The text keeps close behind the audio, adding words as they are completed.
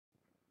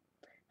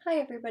Hi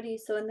everybody,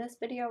 so in this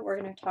video we're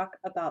going to talk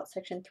about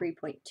section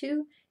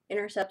 3.2,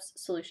 intercepts,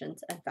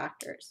 solutions, and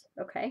factors.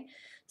 Okay,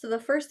 so the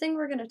first thing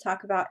we're going to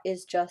talk about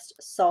is just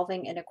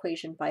solving an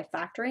equation by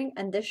factoring,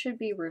 and this should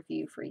be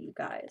review for you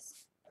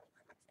guys.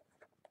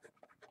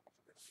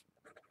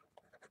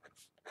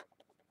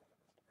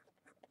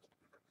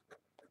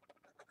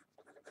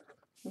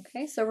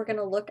 Okay, so we're going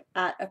to look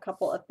at a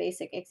couple of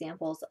basic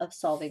examples of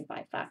solving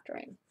by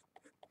factoring.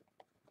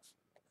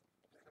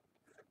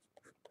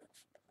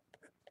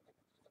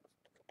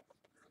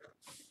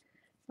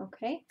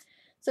 Okay,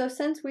 so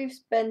since we've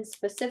been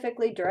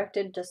specifically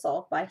directed to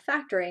solve by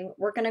factoring,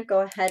 we're going to go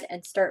ahead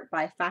and start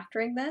by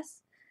factoring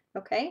this.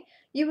 Okay,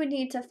 you would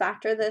need to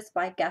factor this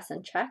by guess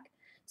and check.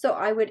 So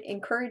I would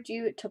encourage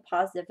you to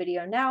pause the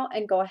video now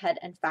and go ahead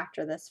and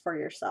factor this for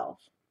yourself.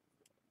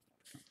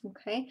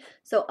 Okay,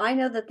 so I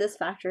know that this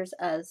factors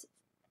as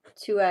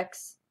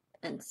 2x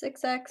and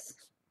 6x,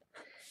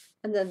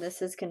 and then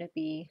this is going to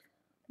be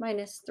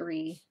minus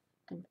 3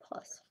 and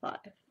plus 5.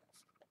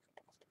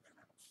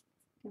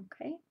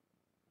 Okay.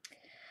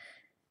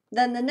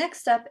 Then the next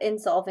step in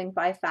solving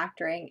by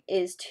factoring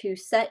is to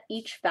set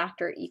each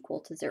factor equal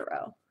to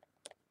 0.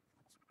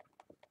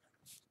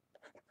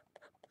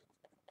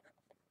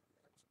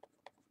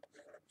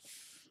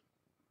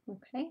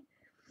 Okay.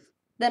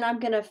 Then I'm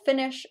going to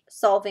finish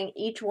solving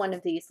each one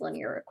of these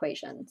linear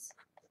equations.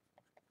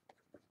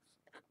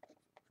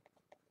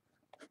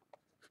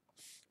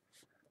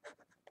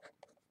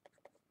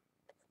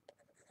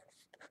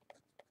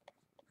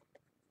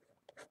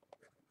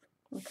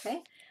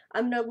 Okay,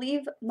 I'm going to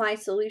leave my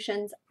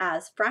solutions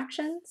as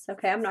fractions.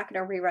 Okay, I'm not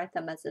going to rewrite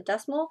them as a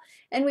decimal,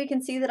 and we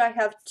can see that I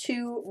have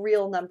two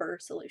real number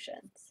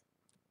solutions.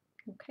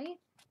 Okay,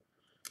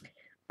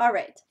 all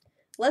right,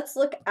 let's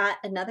look at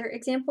another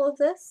example of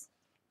this.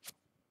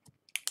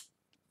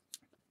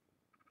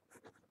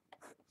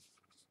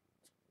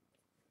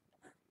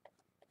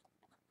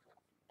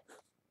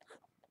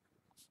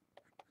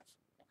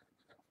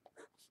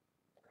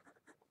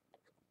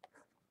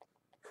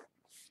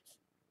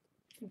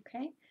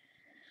 Okay,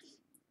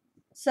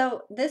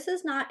 so this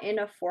is not in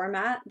a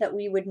format that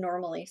we would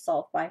normally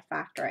solve by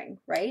factoring,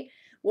 right?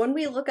 When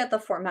we look at the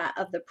format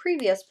of the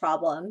previous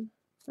problem,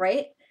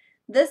 right,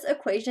 this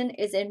equation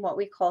is in what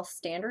we call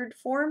standard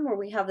form, where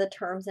we have the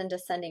terms in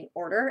descending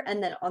order,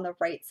 and then on the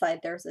right side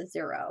there's a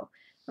 0.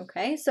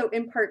 Okay, so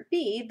in part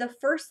B, the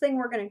first thing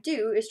we're going to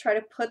do is try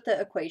to put the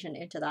equation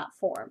into that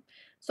form.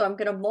 So I'm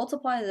going to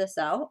multiply this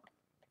out.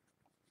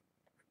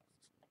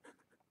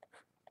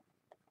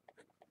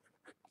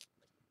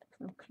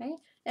 Okay,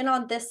 and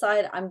on this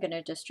side, I'm going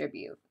to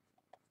distribute.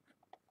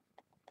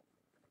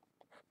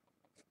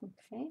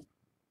 Okay.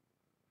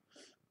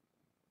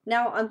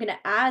 Now I'm going to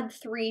add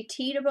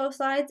 3t to both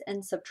sides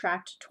and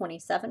subtract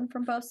 27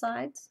 from both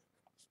sides.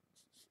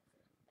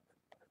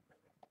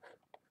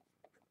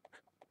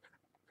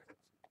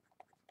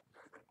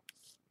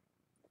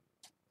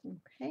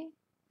 Okay.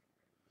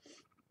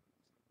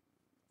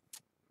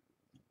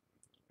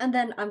 And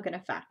then I'm going to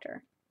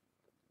factor.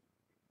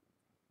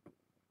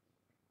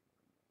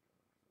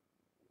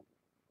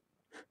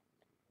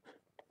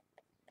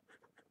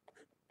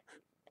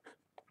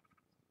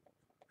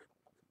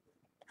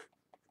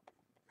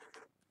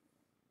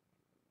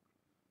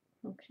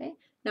 Okay,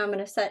 now I'm going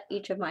to set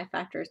each of my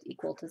factors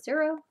equal to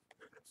 0.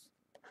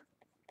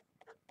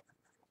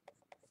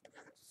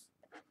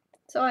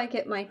 So I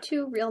get my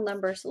two real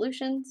number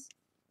solutions,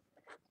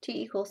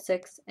 t equals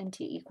 6 and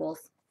t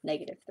equals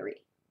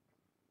 -3.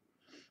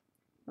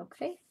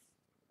 Okay.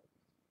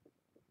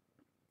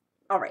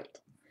 All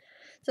right.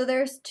 So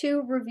there's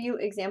two review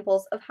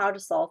examples of how to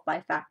solve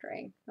by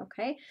factoring.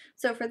 Okay.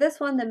 So for this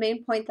one, the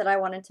main point that I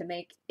wanted to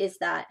make is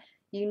that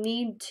you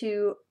need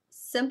to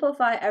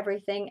simplify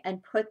everything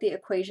and put the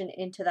equation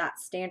into that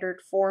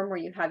standard form where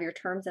you have your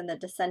terms in the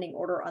descending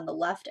order on the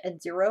left and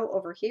 0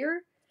 over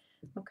here,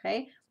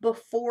 okay,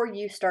 before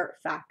you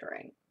start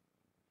factoring.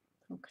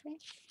 Okay.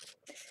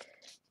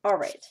 All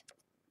right.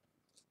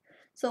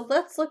 So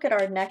let's look at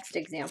our next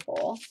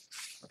example.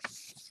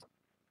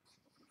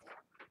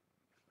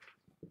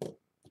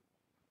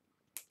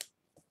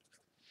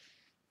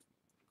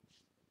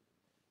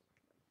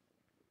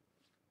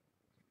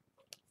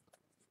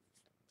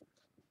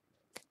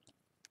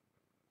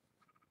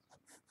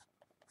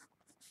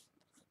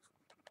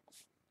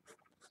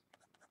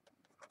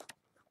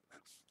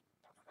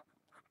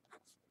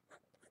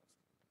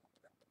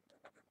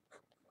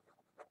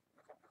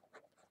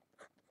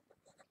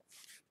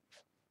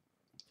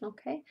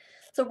 Okay,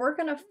 so we're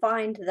going to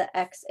find the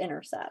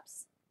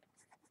x-intercepts.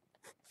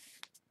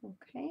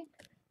 Okay,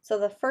 so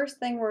the first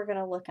thing we're going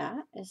to look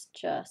at is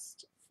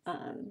just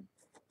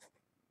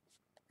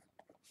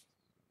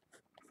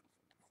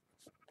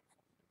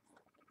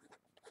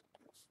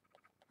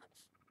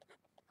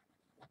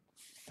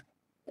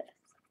this.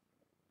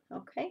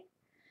 Okay,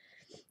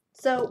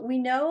 so we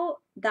know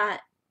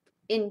that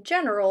in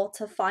general,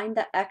 to find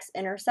the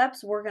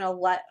x-intercepts, we're going to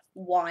let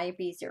y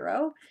be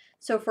 0.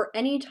 So for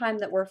any time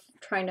that we're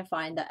trying to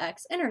find the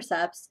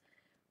x-intercepts,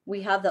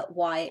 we have that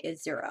y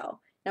is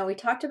 0. Now we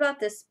talked about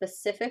this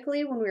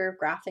specifically when we were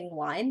graphing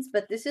lines,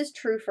 but this is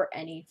true for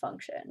any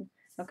function.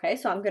 Okay,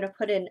 so I'm going to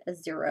put in a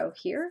 0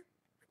 here.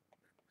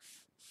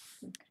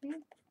 Okay.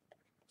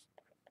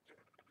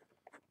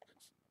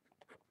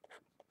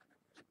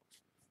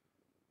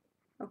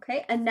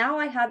 Okay, and now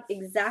I have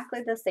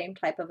exactly the same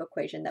type of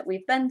equation that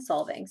we've been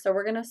solving. So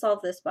we're going to solve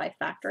this by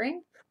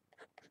factoring.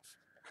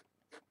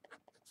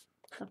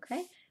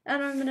 Okay,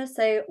 and I'm going to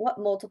say what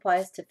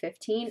multiplies to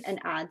 15 and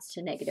adds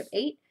to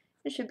 -8.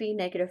 It should be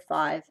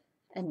 -5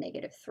 and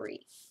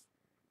 -3.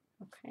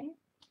 Okay,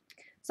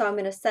 so I'm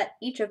going to set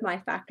each of my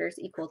factors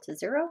equal to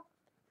 0.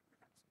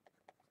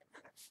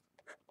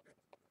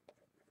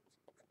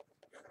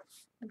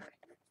 Okay.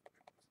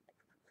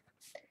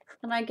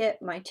 And I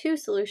get my two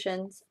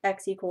solutions,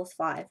 x equals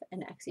 5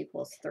 and x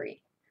equals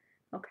 3.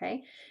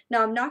 Okay,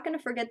 now I'm not going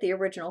to forget the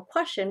original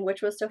question,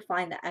 which was to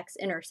find the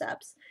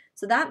x-intercepts.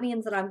 So that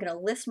means that I'm going to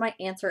list my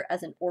answer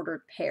as an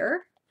ordered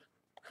pair.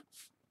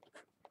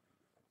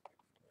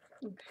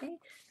 Okay,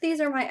 these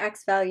are my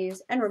x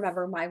values, and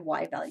remember my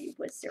y value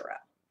was 0.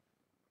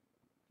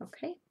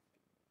 Okay,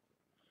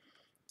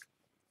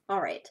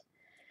 all right.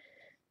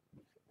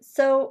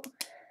 So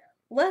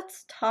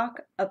let's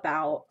talk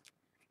about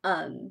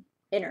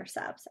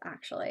intercepts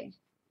actually.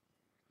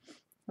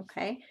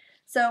 Okay,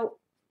 so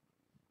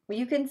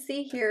you can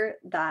see here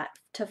that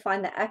to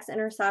find the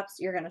x-intercepts,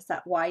 you're going to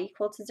set y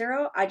equal to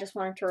 0. I just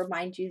wanted to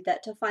remind you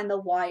that to find the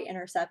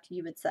y-intercept,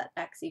 you would set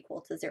x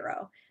equal to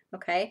 0.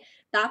 Okay,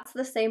 that's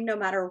the same no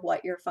matter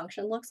what your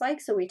function looks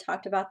like. So we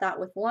talked about that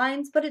with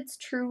lines, but it's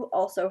true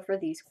also for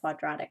these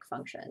quadratic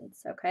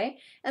functions. Okay,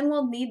 and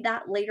we'll need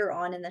that later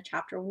on in the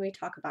chapter when we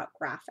talk about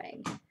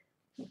graphing.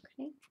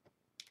 Okay,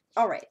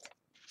 all right.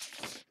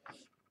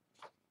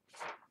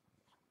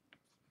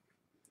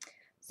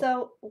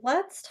 So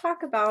let's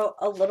talk about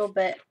a little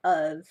bit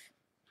of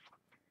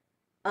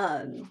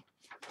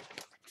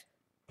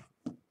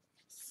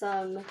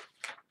some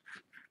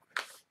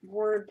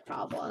word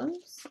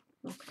problems.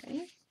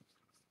 Okay.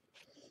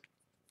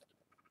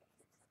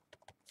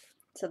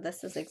 So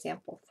this is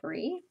example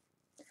 3.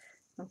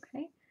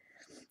 Okay.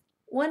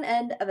 One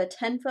end of a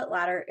 10-foot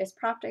ladder is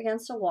propped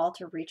against a wall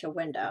to reach a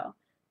window.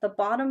 The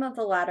bottom of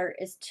the ladder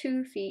is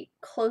 2 feet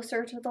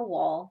closer to the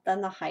wall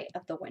than the height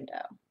of the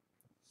window.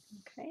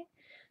 Okay.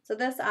 So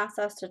this asks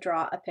us to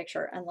draw a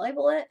picture and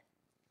label it.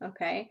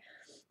 Okay.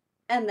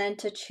 And then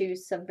to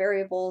choose some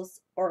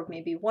variables or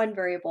maybe one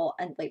variable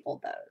and label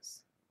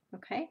those.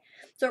 Okay,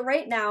 so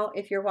right now,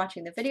 if you're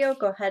watching the video,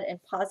 go ahead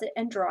and pause it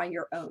and draw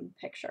your own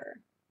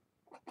picture.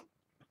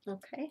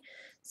 Okay,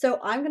 so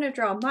I'm going to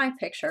draw my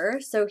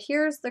picture. So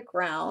here's the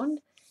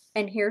ground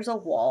and here's a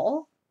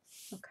wall.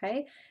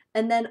 Okay,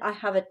 and then I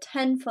have a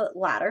 10-foot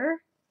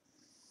ladder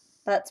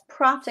that's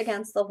propped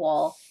against the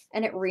wall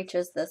and it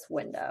reaches this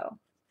window.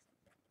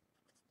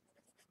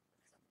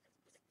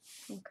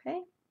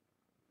 Okay.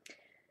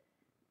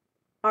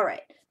 All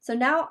right, so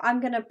now I'm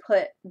going to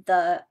put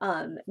the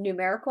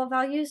numerical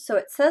values. So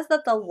it says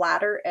that the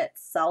ladder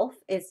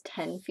itself is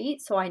 10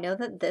 feet, so I know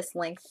that this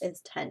length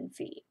is 10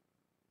 feet.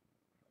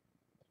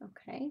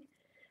 Okay,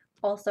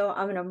 also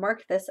I'm going to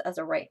mark this as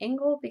a right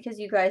angle because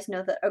you guys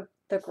know that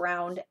the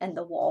ground and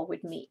the wall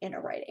would meet in a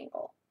right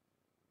angle.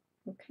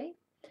 Okay,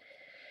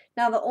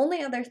 now the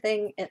only other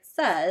thing it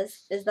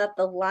says is that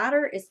the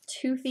ladder is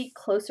 2 feet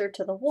closer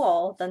to the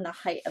wall than the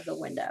height of the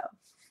window.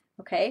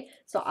 Okay,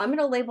 so I'm going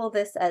to label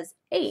this as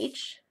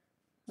H,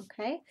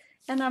 okay,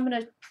 and I'm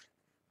going to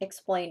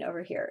explain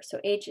over here. So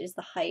H is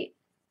the height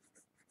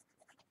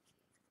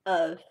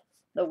of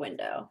the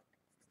window.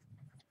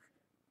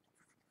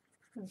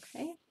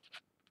 Okay,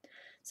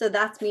 so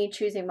that's me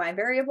choosing my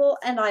variable,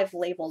 and I've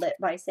labeled it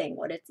by saying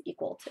what it's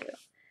equal to.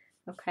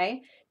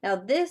 Okay, now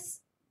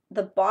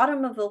the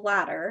bottom of the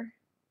ladder,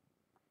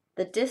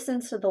 the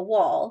distance to the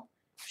wall,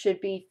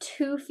 should be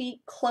 2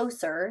 feet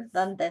closer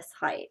than this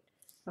height.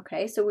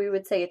 Okay, so we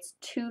would say it's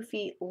 2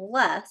 feet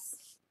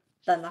less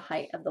than the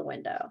height of the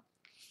window.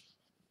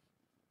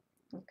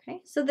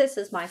 Okay, so this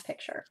is my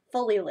picture,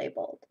 fully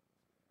labeled.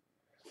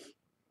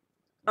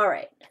 All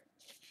right.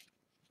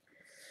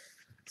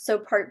 So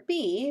part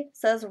B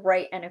says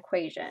write an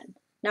equation.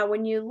 Now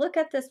when you look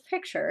at this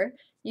picture,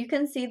 you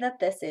can see that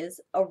this is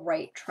a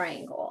right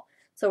triangle.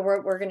 So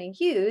what we're going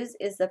to use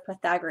is the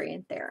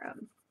Pythagorean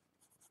theorem.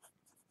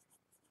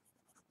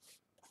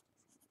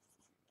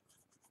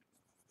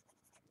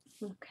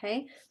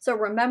 Okay, so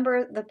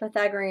remember the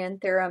Pythagorean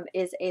theorem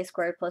is a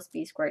squared plus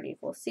b squared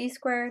equals c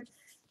squared.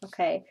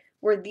 Okay,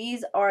 where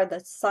these are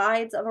the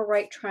sides of a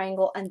right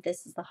triangle and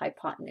this is the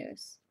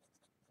hypotenuse.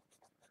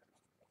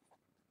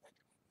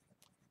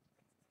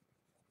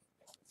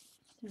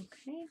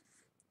 Okay,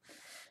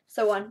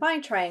 so on my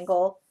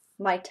triangle,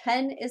 my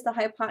 10 is the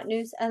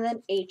hypotenuse and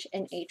then h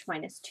and h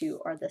minus 2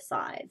 are the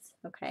sides.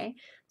 Okay,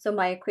 so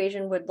my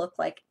equation would look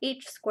like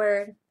h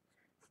squared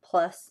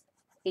plus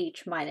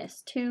h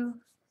minus 2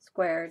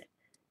 squared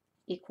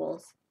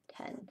equals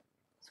 10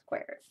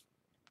 squared.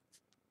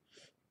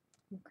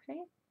 Okay.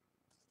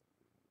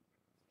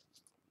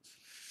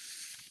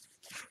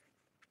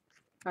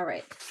 All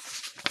right.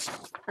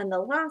 And the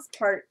last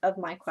part of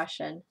my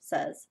question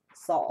says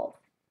solve.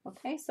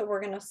 Okay, so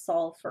we're going to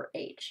solve for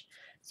h.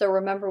 So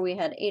remember we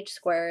had h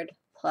squared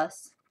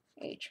plus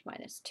h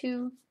minus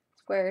 2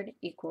 squared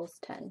equals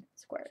 10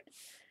 squared.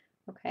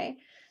 Okay,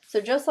 so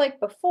just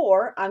like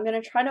before, I'm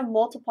going to try to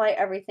multiply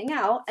everything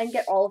out and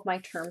get all of my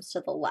terms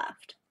to the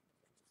left.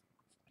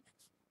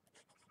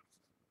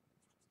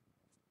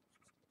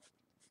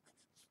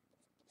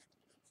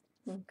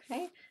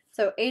 Okay,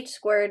 so h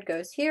squared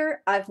goes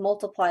here. I've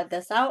multiplied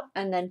this out,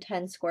 and then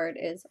 10 squared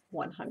is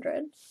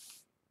 100.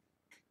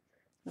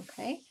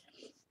 Okay,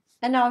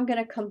 and now I'm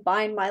going to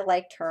combine my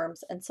like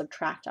terms and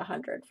subtract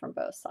 100 from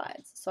both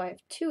sides. So I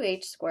have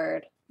 2h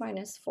squared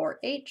minus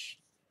 4h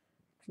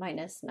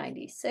minus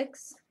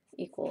 96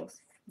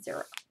 equals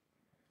 0.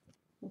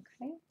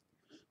 Okay,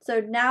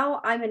 so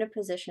now I'm in a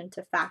position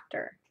to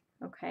factor.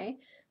 Okay,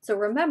 so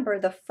remember,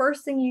 the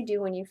first thing you do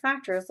when you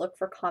factor is look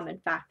for common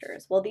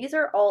factors. Well, these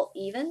are all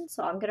even,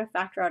 so I'm going to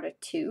factor out a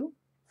 2.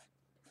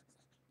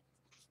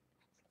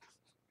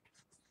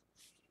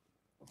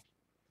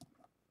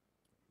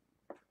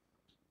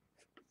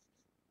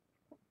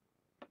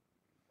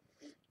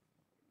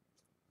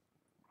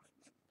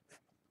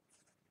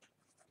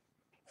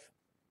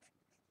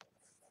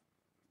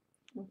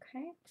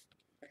 Okay,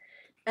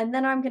 and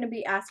then I'm going to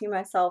be asking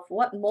myself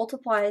what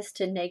multiplies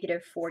to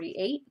negative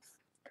 48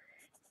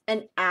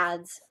 and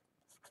adds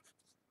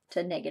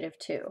to negative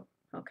 2.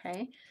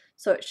 Okay,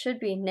 so it should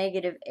be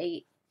negative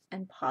 8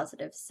 and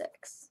positive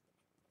 6.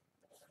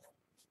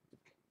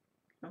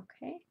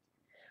 Okay,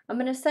 I'm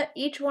going to set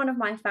each one of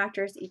my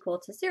factors equal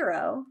to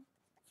 0.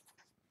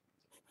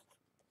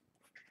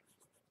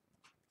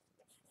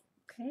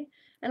 Okay,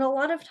 and a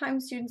lot of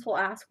times students will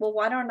ask, well,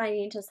 why don't I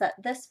need to set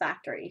this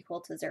factor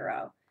equal to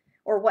 0?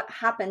 Or what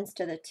happens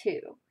to the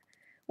 2?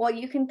 Well,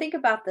 you can think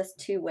about this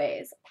two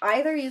ways.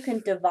 Either you can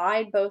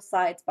divide both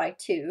sides by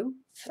 2,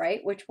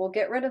 right, which will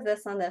get rid of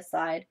this on this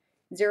side.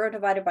 0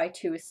 divided by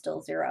 2 is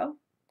still 0.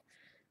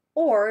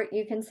 Or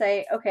you can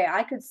say, okay,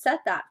 I could set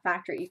that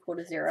factor equal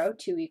to 0,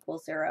 2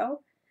 equals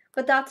 0,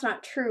 but that's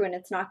not true and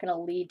it's not going to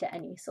lead to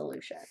any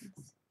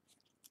solutions.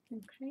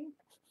 Okay,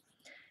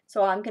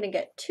 so I'm going to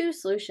get two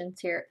solutions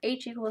here,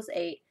 h equals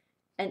 8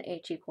 and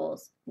h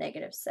equals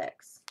negative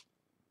 6.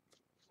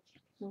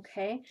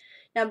 Okay,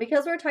 now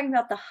because we're talking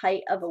about the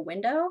height of a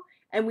window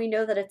and we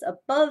know that it's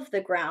above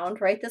the ground,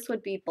 right, this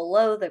would be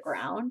below the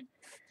ground,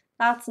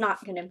 that's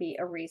not going to be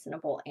a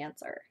reasonable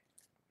answer.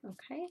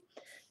 Okay,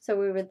 so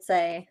we would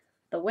say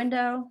the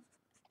window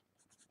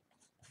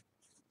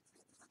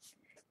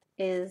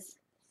is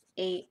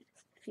 8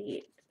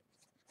 feet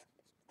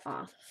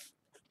off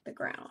the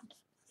ground.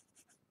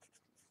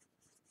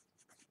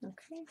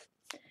 Okay,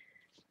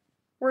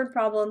 word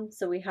problem,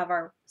 so we have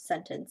our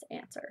sentence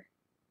answer.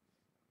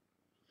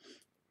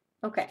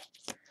 Okay,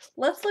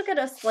 let's look at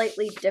a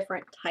slightly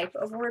different type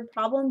of word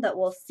problem that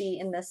we'll see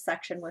in this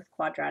section with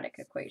quadratic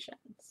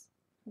equations.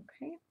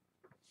 Okay.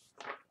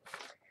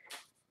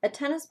 A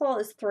tennis ball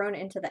is thrown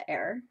into the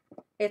air.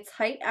 Its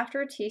height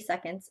after t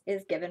seconds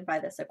is given by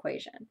this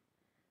equation.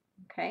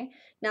 Okay,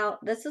 now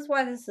this is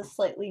why this is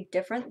slightly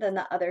different than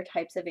the other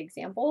types of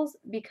examples,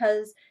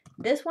 because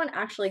this one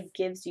actually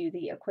gives you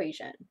the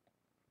equation.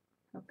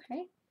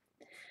 Okay.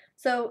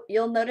 So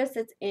you'll notice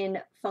it's in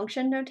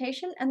function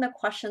notation and the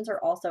questions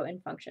are also in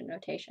function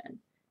notation.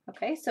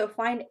 Okay, so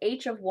find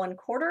h of 1/4,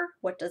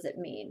 what does it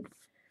mean?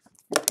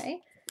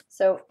 Okay,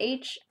 so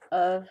h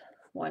of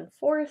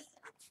 1/4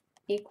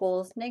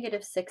 equals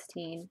negative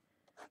 16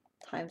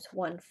 times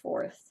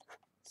 1/4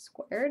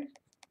 squared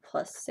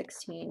plus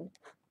 16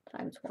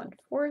 times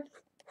 1/4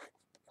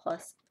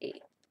 plus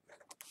 8.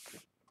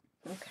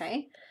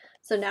 Okay,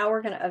 so now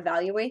we're going to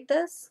evaluate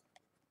this.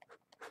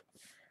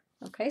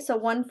 Okay, so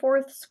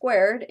 1/4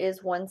 squared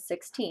is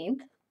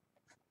 1/16.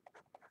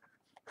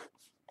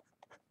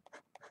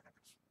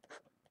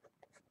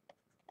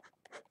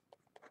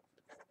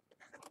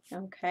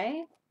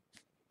 Okay,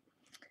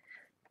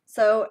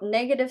 so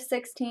negative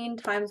 16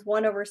 times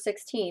 1 over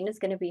 16 is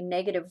going to be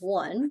negative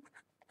 1.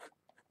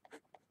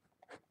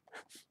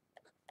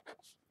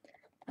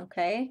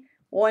 Okay,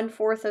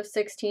 1/4 of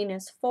 16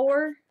 is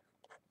 4.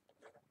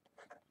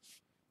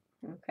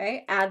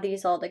 Okay, add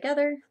these all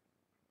together.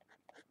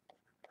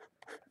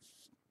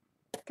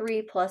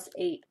 3 plus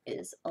 8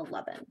 is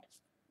 11.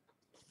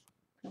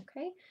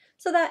 Okay,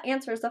 so that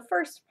answers the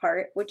first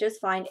part, which is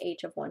find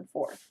h of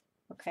 1/4.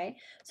 Okay,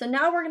 so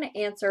now we're going to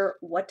answer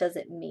what does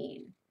it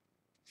mean.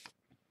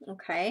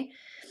 Okay,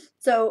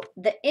 so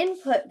the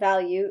input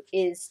value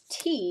is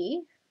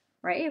t,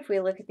 right, if we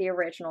look at the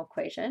original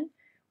equation,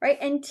 right,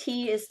 and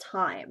t is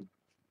time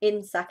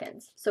in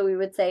seconds. So we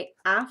would say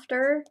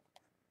after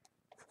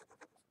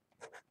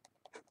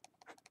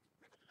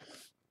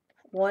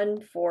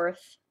 1/4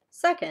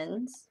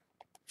 seconds,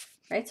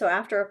 right, so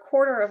after a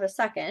quarter of a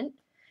second,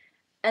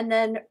 and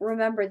then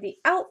remember the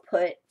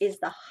output is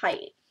the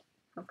height.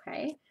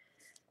 Okay,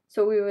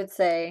 so we would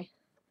say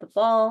the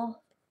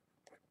ball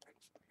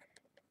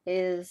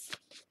is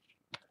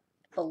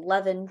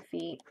 11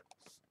 feet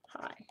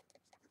high.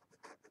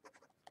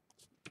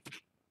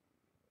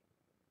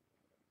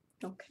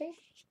 Okay.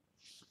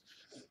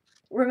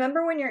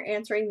 Remember when you're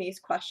answering these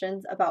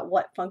questions about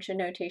what function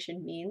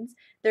notation means,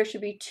 there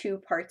should be two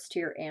parts to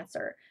your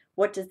answer.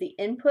 What does the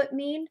input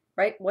mean,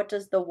 right? What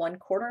does the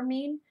 1/4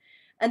 mean?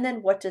 And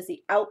then what does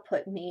the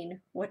output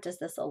mean? What does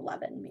this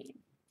 11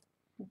 mean?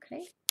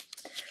 Okay,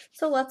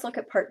 so let's look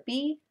at part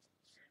B.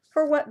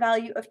 For what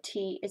value of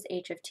t is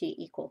h of t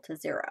equal to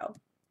 0?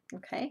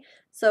 Okay,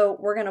 so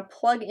we're going to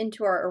plug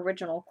into our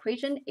original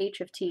equation,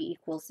 h of t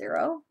equals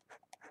 0.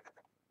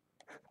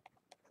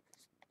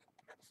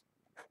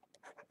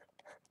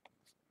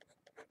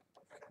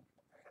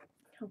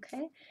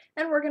 Okay,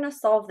 and we're going to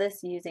solve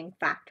this using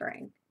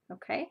factoring.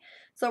 Okay,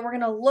 so we're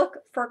going to look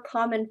for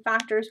common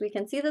factors. We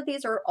can see that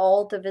these are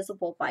all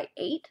divisible by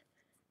 8.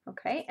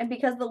 Okay, and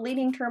because the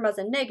leading term is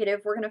a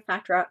negative, we're going to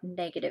factor out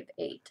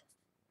 -8.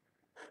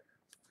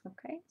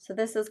 Okay, so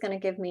this is going to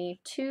give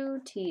me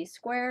 2t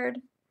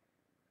squared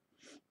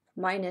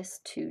minus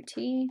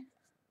 2t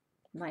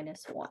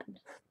minus 1.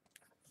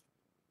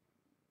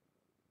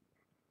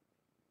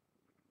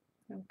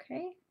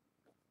 Okay.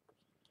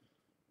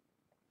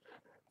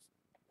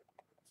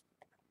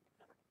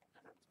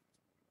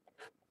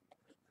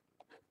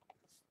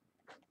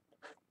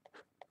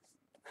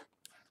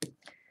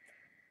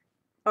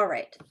 All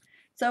right,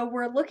 so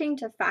we're looking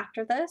to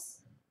factor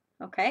this,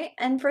 okay?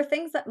 And for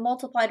things that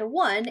multiply to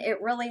 1, it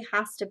really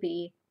has to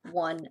be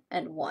 1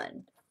 and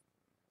 1,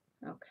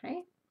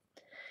 okay?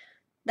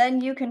 Then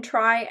you can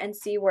try and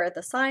see where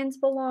the signs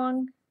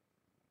belong,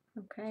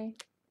 okay?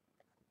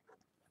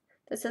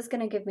 This is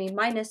going to give me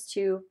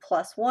 -2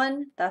 plus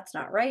 1. That's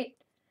not right.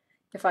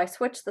 If I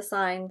switch the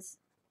signs,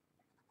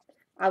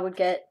 I would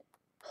get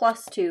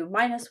 +2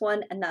 minus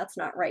 1, and that's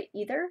not right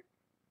either,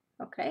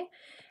 okay?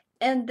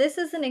 And this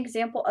is an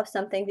example of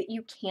something that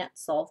you can't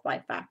solve by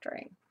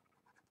factoring.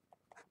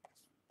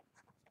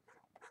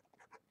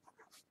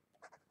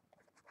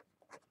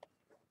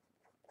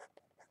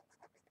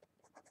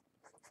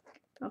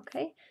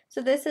 Okay, so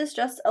this is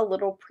just a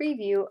little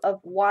preview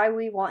of why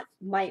we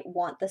might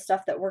want the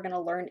stuff that we're going to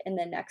learn in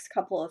the next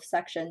couple of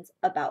sections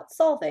about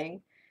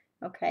solving,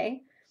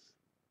 okay,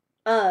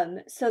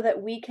 so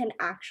that we can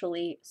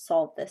actually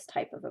solve this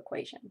type of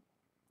equation.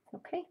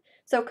 Okay,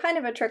 so kind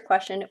of a trick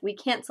question. We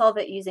can't solve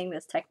it using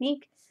this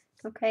technique,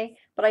 okay,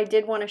 but I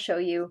did want to show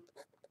you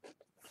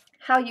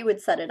how you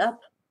would set it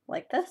up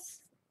like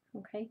this,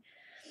 okay,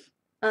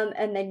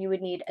 and then you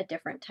would need a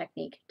different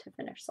technique to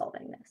finish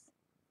solving this.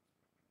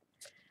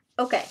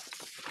 Okay,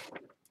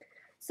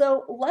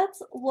 so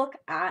let's look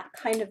at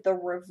kind of the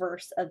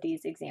reverse of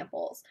these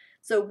examples.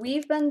 So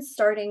we've been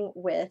starting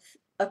with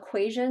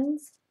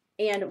equations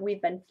and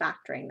we've been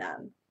factoring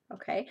them,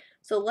 okay?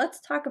 So let's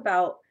talk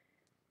about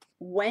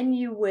when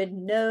you would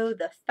know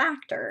the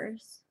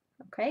factors,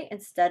 okay,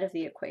 instead of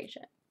the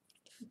equation.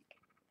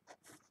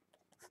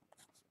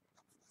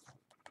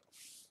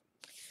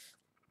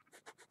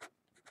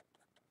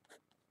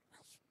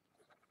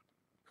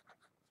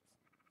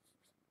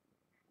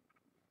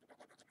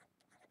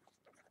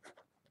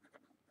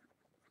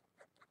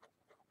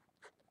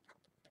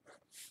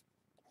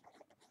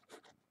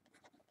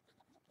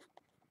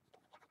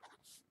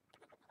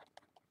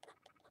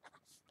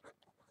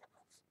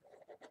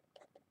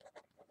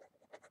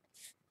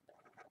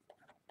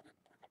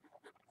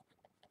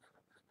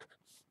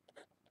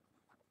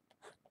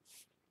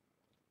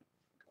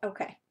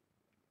 Okay.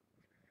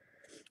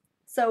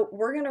 So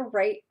we're going to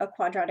write a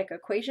quadratic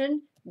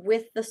equation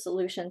with the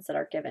solutions that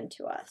are given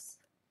to us.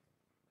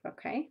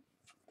 Okay?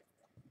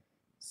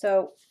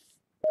 So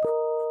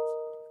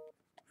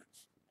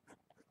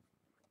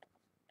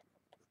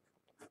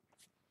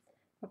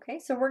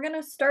we're going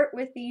to start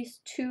with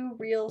these two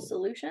real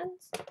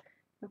solutions.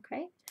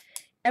 Okay?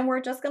 And we're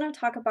just going to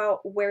talk about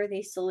where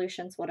these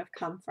solutions would have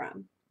come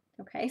from.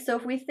 Okay? So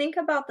if we think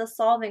about the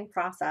solving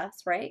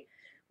process, right?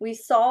 We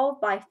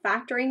solve by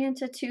factoring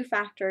into two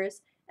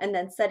factors and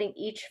then setting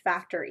each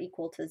factor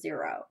equal to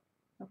 0.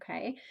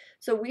 Okay,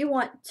 so we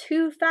want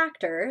two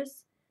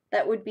factors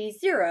that would be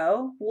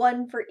 0,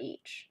 1 for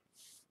each.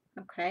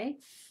 Okay,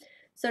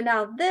 so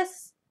now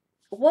this,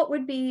 what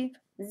would be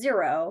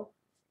 0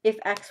 if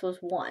x was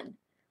 1?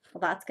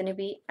 Well, that's going to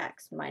be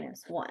x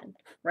minus 1,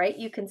 right?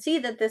 You can see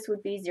that this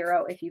would be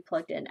 0 if you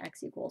plugged in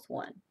x equals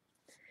 1.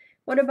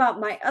 What about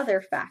my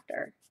other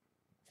factor?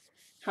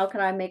 How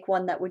can I make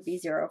one that would be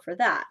 0 for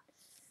that?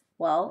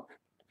 Well,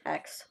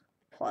 x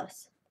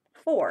plus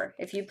 4.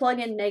 If you plug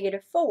in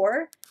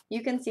 -4,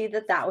 you can see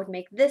that that would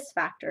make this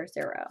factor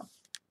 0.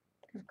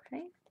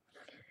 Okay.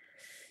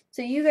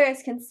 So you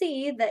guys can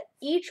see that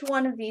each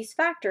one of these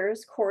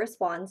factors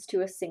corresponds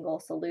to a single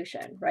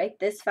solution, right?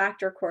 This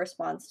factor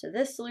corresponds to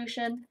this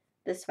solution.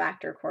 This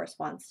factor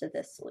corresponds to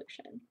this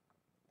solution.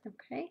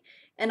 Okay.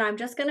 And I'm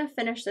just going to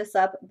finish this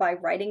up by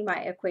writing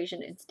my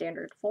equation in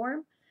standard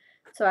form.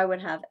 So I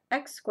would have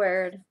x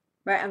squared,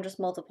 right? I'm just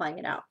multiplying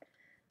it out,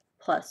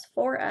 plus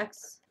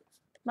 4x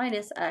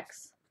minus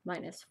x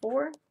minus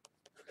 4.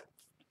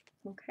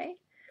 Okay,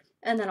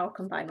 and then I'll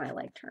combine my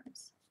like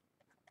terms.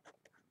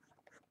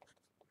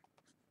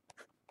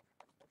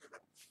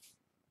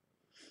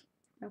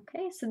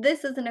 Okay, so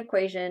this is an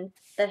equation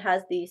that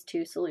has these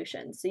two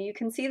solutions. So you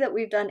can see that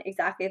we've done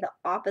exactly the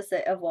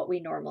opposite of what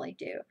we normally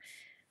do.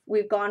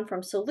 We've gone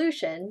from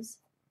solutions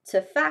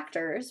to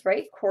factors,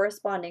 right?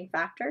 Corresponding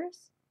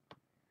factors.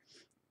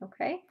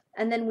 Okay,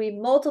 and then we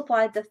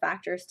multiplied the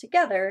factors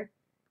together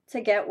to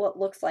get what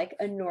looks like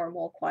a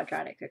normal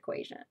quadratic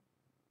equation.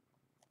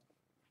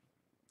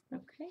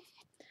 Okay,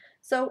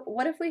 so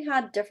what if we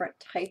had different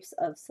types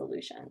of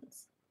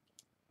solutions?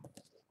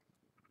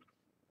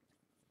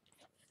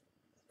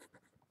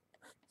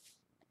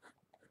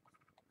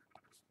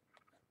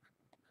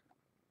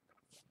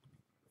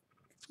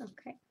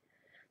 Okay,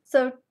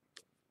 so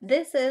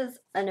this is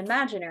an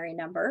imaginary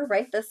number,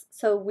 right?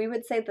 So we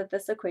would say that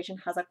this equation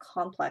has a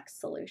complex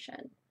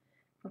solution.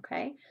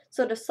 Okay,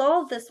 so to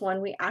solve this one,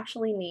 we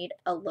actually need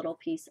a little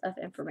piece of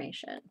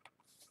information.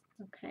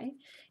 Okay,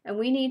 and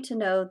we need to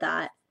know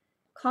that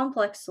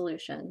complex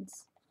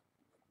solutions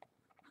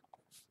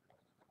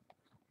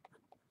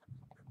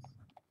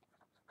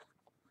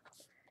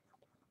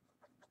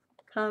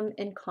come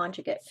in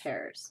conjugate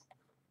pairs.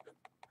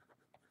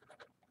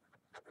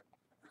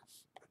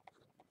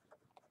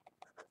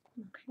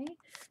 Okay,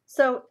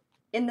 so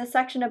in the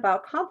section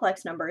about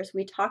complex numbers,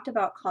 we talked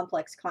about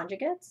complex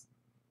conjugates.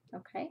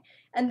 Okay,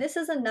 and this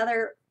is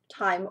another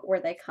time where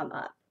they come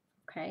up.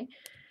 Okay,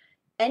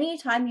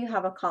 anytime you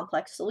have a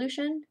complex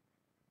solution,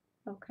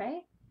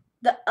 okay,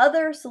 the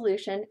other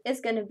solution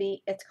is going to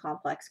be its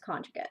complex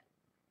conjugate.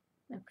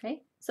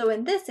 Okay, so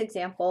in this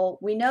example,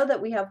 we know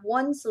that we have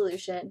one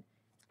solution,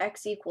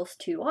 x equals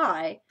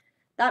 2i.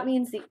 That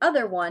means the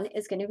other one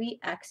is going to be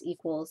x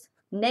equals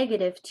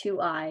negative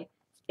 2i,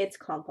 its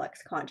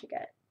complex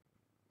conjugate.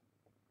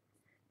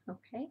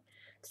 Okay,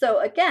 so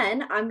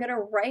again, I'm going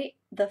to write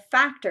the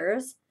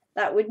factors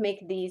that would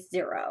make these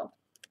 0.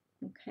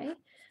 Okay,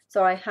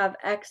 so I have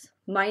x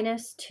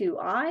minus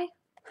 2i.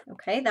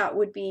 Okay, that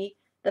would be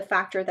the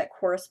factor that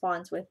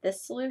corresponds with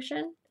this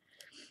solution.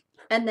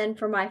 And then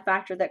for my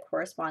factor that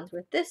corresponds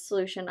with this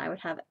solution, I would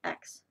have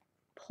x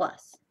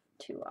plus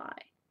 2i.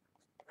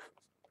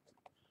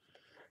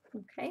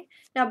 Okay,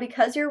 now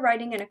because you're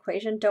writing an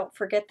equation, don't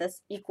forget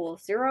this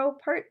equals 0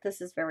 part. This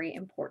is very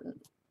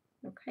important.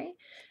 Okay,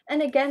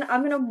 and again,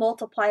 I'm going to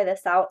multiply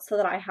this out so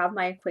that I have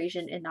my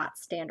equation in that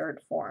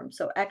standard form.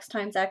 So x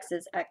times x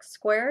is x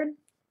squared.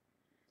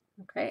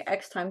 Okay,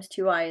 x times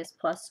 2i is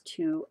plus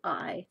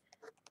 2i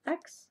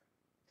x.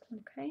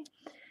 Okay,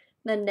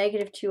 then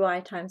negative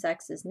 2i times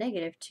x is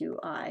negative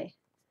 2i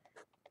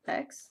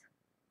x.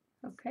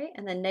 Okay,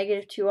 and then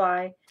negative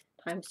 2i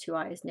times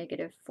 2i is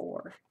negative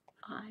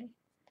 4i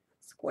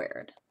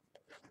squared.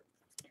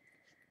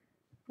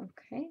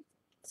 Okay,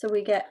 so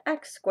we get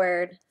x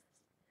squared.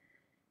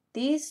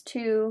 These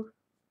two,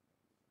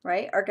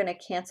 right, are going to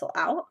cancel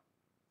out.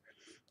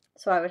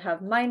 So I would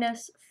have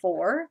minus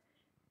 4,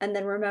 and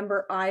then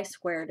remember I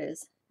squared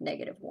is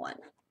negative 1.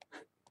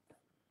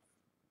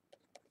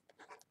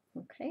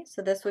 Okay,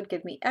 so this would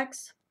give me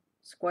x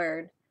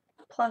squared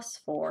plus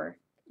 4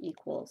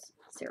 equals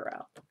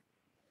 0.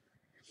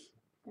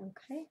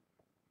 Okay.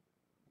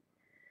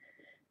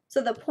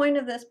 So the point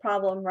of this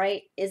problem,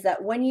 right, is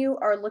that when you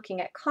are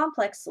looking at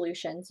complex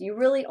solutions, you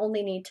really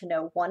only need to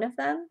know one of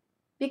them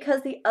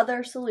because the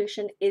other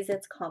solution is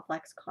its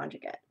complex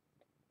conjugate.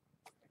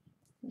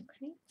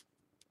 Okay.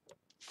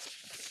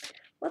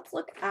 Let's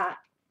look at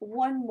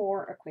one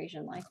more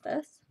equation like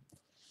this.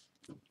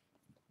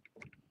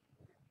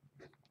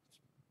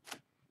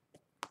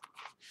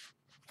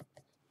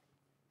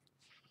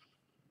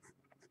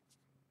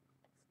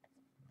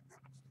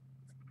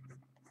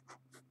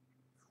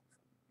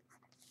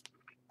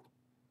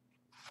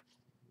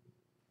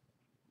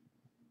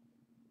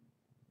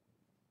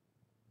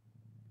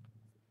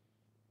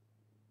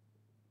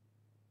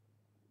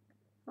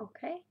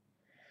 Okay.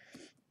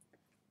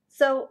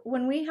 So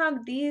when we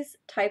have these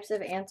types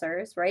of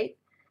answers, right,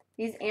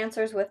 these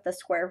answers with the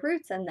square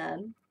roots in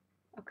them,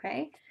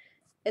 okay,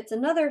 it's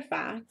another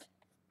fact,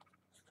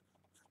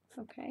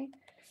 okay,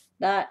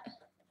 that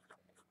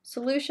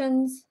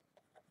solutions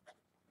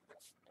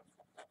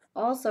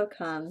also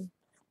come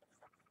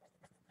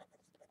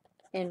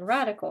in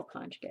radical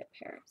conjugate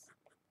pairs.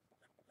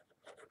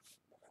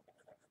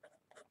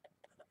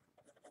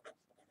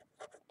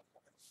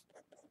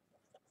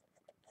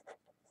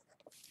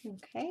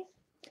 Okay,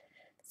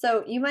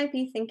 so you might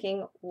be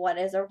thinking, what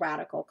is a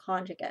radical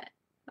conjugate?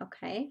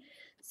 Okay,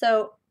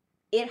 so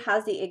it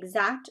has the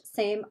exact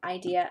same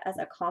idea as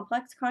a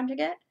complex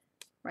conjugate,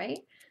 right?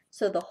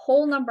 So the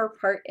whole number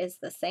part is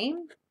the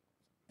same,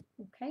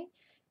 okay,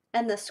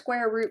 and the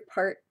square root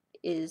part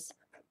is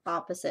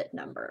opposite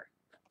number.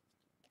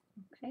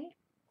 Okay,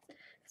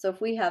 so if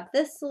we have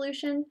this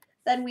solution,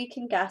 then we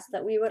can guess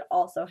that we would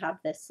also have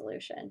this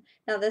solution.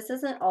 Now this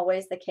isn't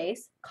always the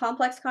case.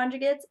 Complex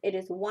conjugates, it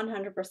is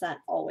 100%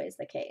 always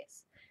the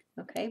case.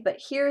 Okay, but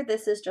here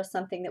this is just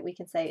something that we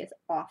can say is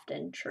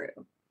often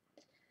true.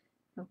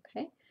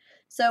 Okay,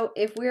 so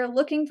if we're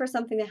looking for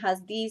something that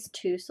has these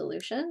two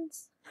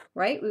solutions,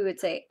 right, we would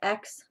say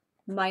x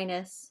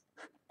minus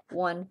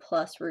 1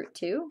 plus root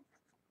 2.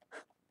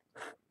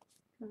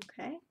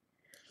 Okay,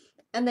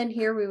 And then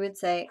here we would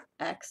say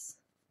x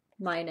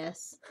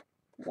minus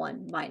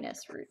 1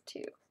 minus root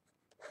 2.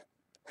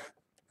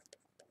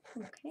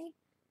 Okay.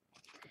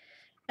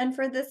 And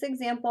for this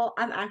example,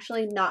 I'm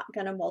actually not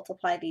going to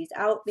multiply these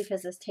out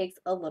because this takes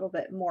a little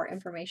bit more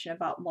information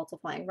about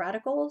multiplying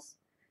radicals.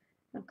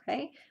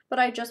 Okay, but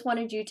I just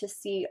wanted you to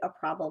see a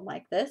problem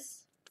like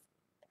this.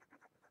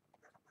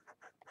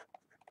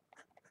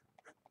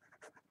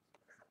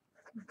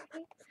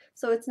 Okay.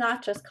 So it's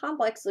not just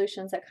complex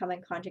solutions that come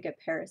in conjugate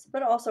pairs,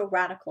 but also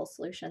radical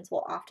solutions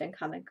will often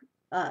come in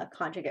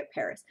conjugate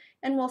pairs.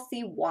 And we'll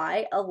see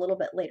why a little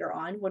bit later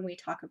on when we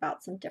talk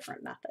about some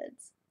different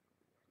methods.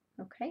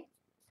 Okay.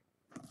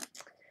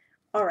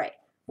 All right.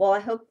 Well, I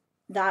hope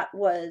that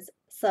was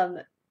some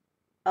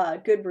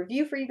good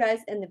review for you guys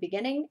in the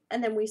beginning.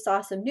 And then we saw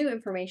some new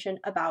information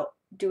about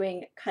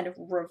doing kind of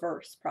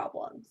reverse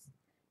problems.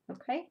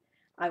 Okay.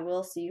 I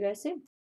will see you guys soon.